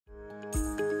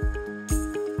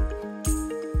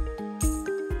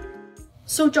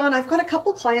So, John, I've got a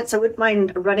couple clients. I wouldn't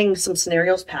mind running some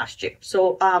scenarios past you.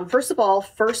 So, first of all,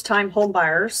 first-time home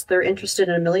buyers, they're interested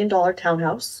in $1 million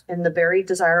townhouse in the very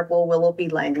desirable Willoughby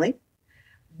Langley.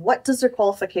 What does their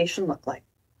qualification look like?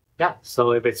 Yeah,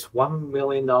 so if it's $1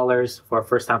 million for a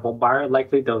first-time home buyer,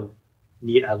 likely they'll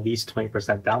need at least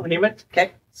 20% down payment.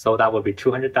 Okay. So that would be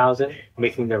 200,000,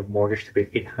 making their mortgage to be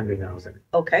 800,000.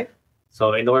 Okay.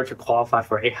 So in order to qualify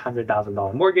for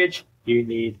 $800,000 mortgage, you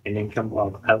need an income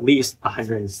of at least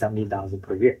 170,000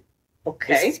 per year.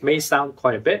 Okay. This may sound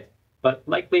quite a bit, but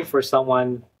likely for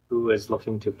someone who is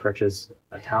looking to purchase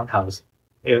a townhouse,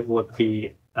 it would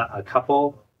be a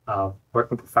couple,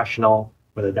 working professional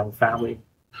with a young family,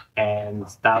 and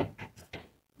that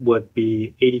would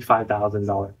be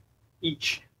 $85,000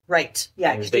 each. Right.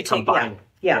 Yeah. And 'Cause they you take- combine,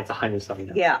 Yeah. it's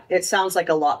 170,000. Yeah. It sounds like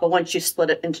a lot, but once you split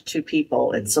it into two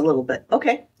people, it's a little bit.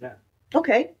 Okay. Yeah.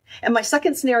 Okay. And my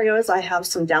second scenario is I have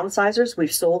some downsizers.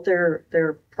 We've sold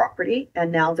their property,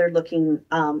 and now they're looking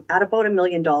at about $1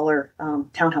 million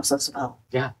townhouse as well.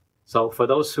 Yeah. So for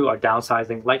those who are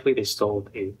downsizing, likely they sold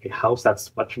a house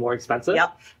that's much more expensive.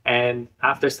 Yep. And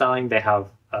after selling, they have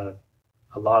a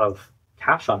lot of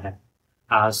cash on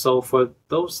hand. So for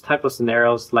those type of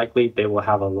scenarios, likely they will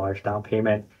have a large down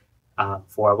payment.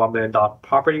 For a $1 million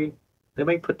property, they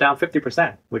may put down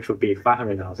 50%, which would be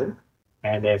 500,000.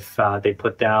 And if they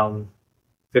put down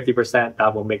 50%,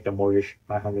 that will make the mortgage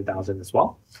 500,000 as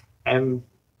well. And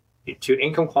to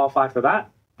income qualify for that,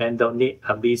 then they'll need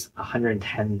at least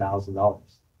 $110,000.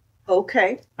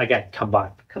 Okay. Again,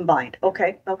 combined. Combined.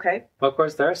 Okay. Okay. But of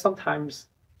course, there are some times,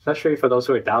 especially for those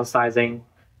who are downsizing,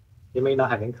 they may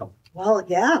not have income. Well,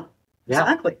 yeah. Yeah.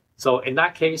 Exactly. So in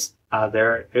that case,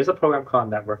 there is a program called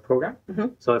Network Program.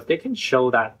 Mhm. So if they can show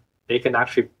that they can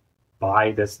actually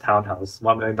buy this townhouse,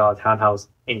 $1 million townhouse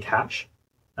in cash,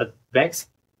 banks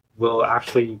will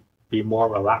actually be more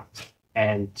relaxed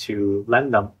and to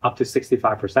lend them up to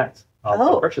 65% of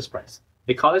the purchase price.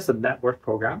 They call this a network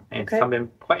program, and it's come in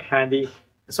quite handy,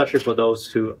 especially for those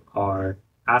who are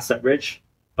asset rich,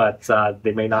 but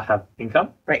they may not have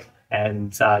income. Right.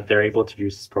 And they're able to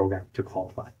use this program to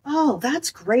qualify. Oh, that's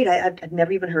great. I'd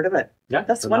never even heard of it. Yeah.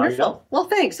 That's so now you wonderful. know. Well,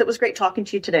 thanks. It was great talking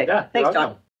to you today. Yeah. Thanks, you're John.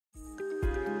 welcome.